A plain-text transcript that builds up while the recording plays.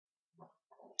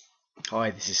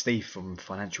Hi, this is Steve from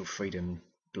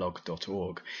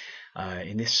financialfreedomblog.org.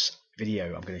 In this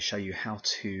video, I'm going to show you how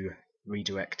to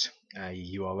redirect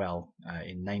a URL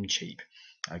in Namecheap.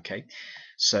 Okay,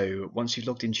 so once you've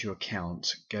logged into your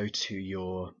account, go to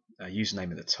your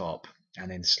username at the top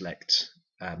and then select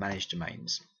Manage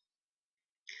Domains.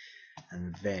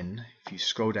 And then if you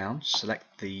scroll down,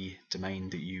 select the domain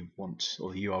that you want,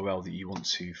 or the URL that you want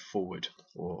to forward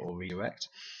or redirect.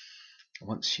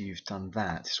 Once you've done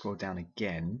that, scroll down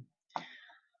again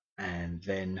and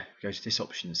then go to this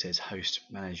option that says host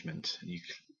management.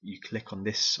 You click on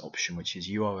this option, which is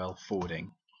URL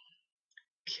forwarding.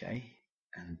 Okay,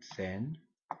 and then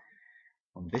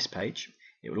on this page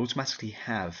it will automatically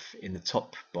have in the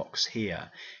top box here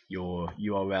your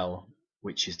URL,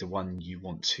 which is the one you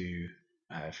want to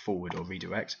forward or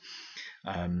redirect,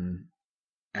 and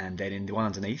then in the one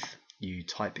underneath you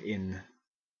type in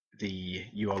the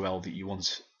URL that you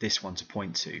want this one to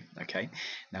point to. Okay,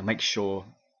 now make sure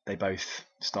they both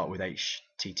start with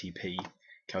http://.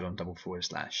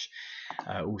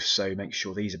 Also make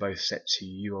sure these are both set to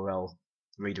URL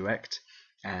redirect,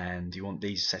 and you want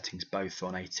these settings both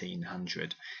on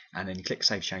 1800, and then you click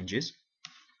Save Changes,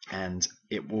 and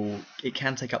it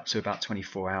can take up to about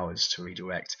 24 hours to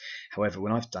redirect. However,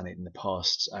 when I've done it in the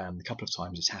past, a couple of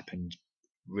times, it's happened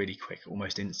really quick,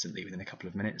 almost instantly within a couple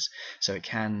of minutes. So it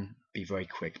can be very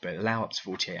quick, but allow up to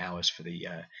 48 hours for the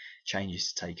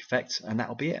changes to take effect, and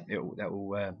that'll be it.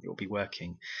 It'll be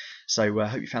working. So I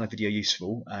hope you found the video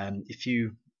useful. If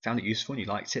you found it useful and you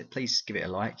liked it, please give it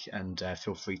a like, and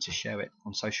feel free to share it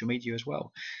on social media as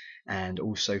well. And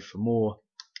also, for more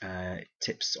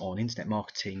tips on internet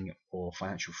marketing or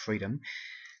financial freedom,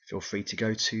 feel free to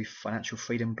go to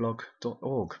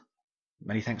financialfreedomblog.org.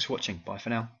 Many thanks for watching. Bye for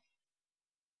now.